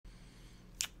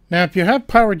Now, if you have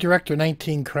PowerDirector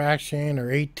 19 crashing or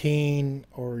 18,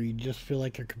 or you just feel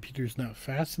like your computer's not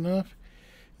fast enough,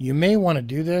 you may want to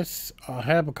do this. I'll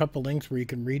have a couple links where you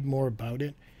can read more about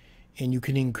it, and you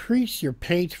can increase your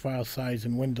page file size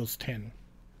in Windows 10.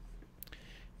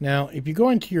 Now, if you go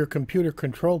into your computer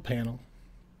control panel,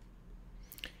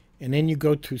 and then you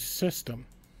go to System,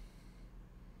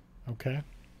 okay?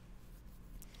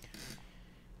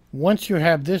 Once you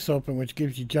have this open, which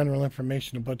gives you general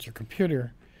information about your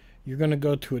computer, you're going to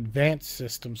go to Advanced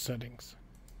System Settings.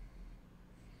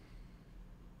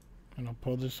 And I'll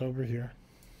pull this over here.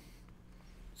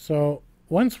 So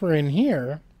once we're in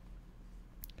here,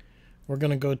 we're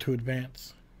going to go to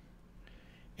Advanced.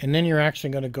 And then you're actually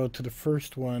going to go to the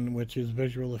first one, which is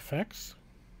Visual Effects.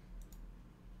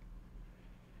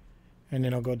 And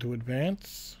then I'll go to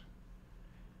Advanced.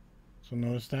 So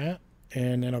notice that.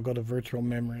 And then I'll go to Virtual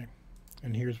Memory.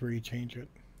 And here's where you change it.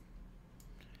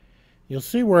 You'll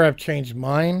see where I've changed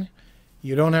mine.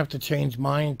 You don't have to change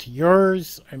mine to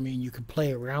yours. I mean, you can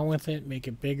play around with it, make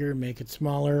it bigger, make it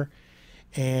smaller.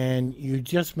 And you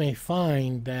just may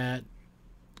find that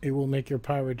it will make your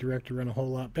PowerDirector run a whole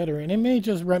lot better. And it may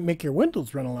just make your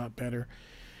Windows run a lot better.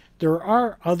 There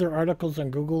are other articles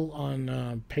on Google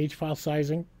on page file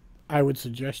sizing. I would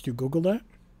suggest you Google that.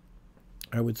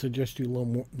 I would suggest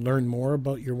you learn more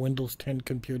about your Windows 10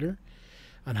 computer,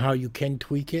 on how you can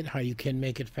tweak it, how you can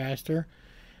make it faster.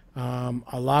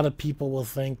 A lot of people will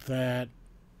think that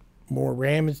more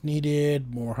RAM is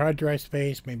needed, more hard drive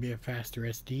space, maybe a faster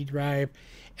SD drive,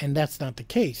 and that's not the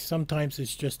case. Sometimes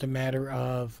it's just a matter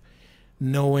of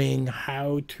knowing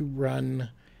how to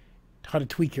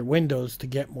tweak your Windows to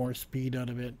get more speed out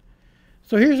of it.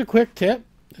 So here's a quick tip.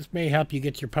 This may help you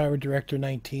get your PowerDirector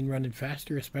 19 running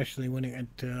faster, especially when it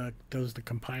does the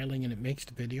compiling and it makes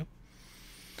the video.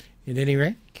 At any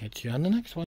rate, catch you on the next one.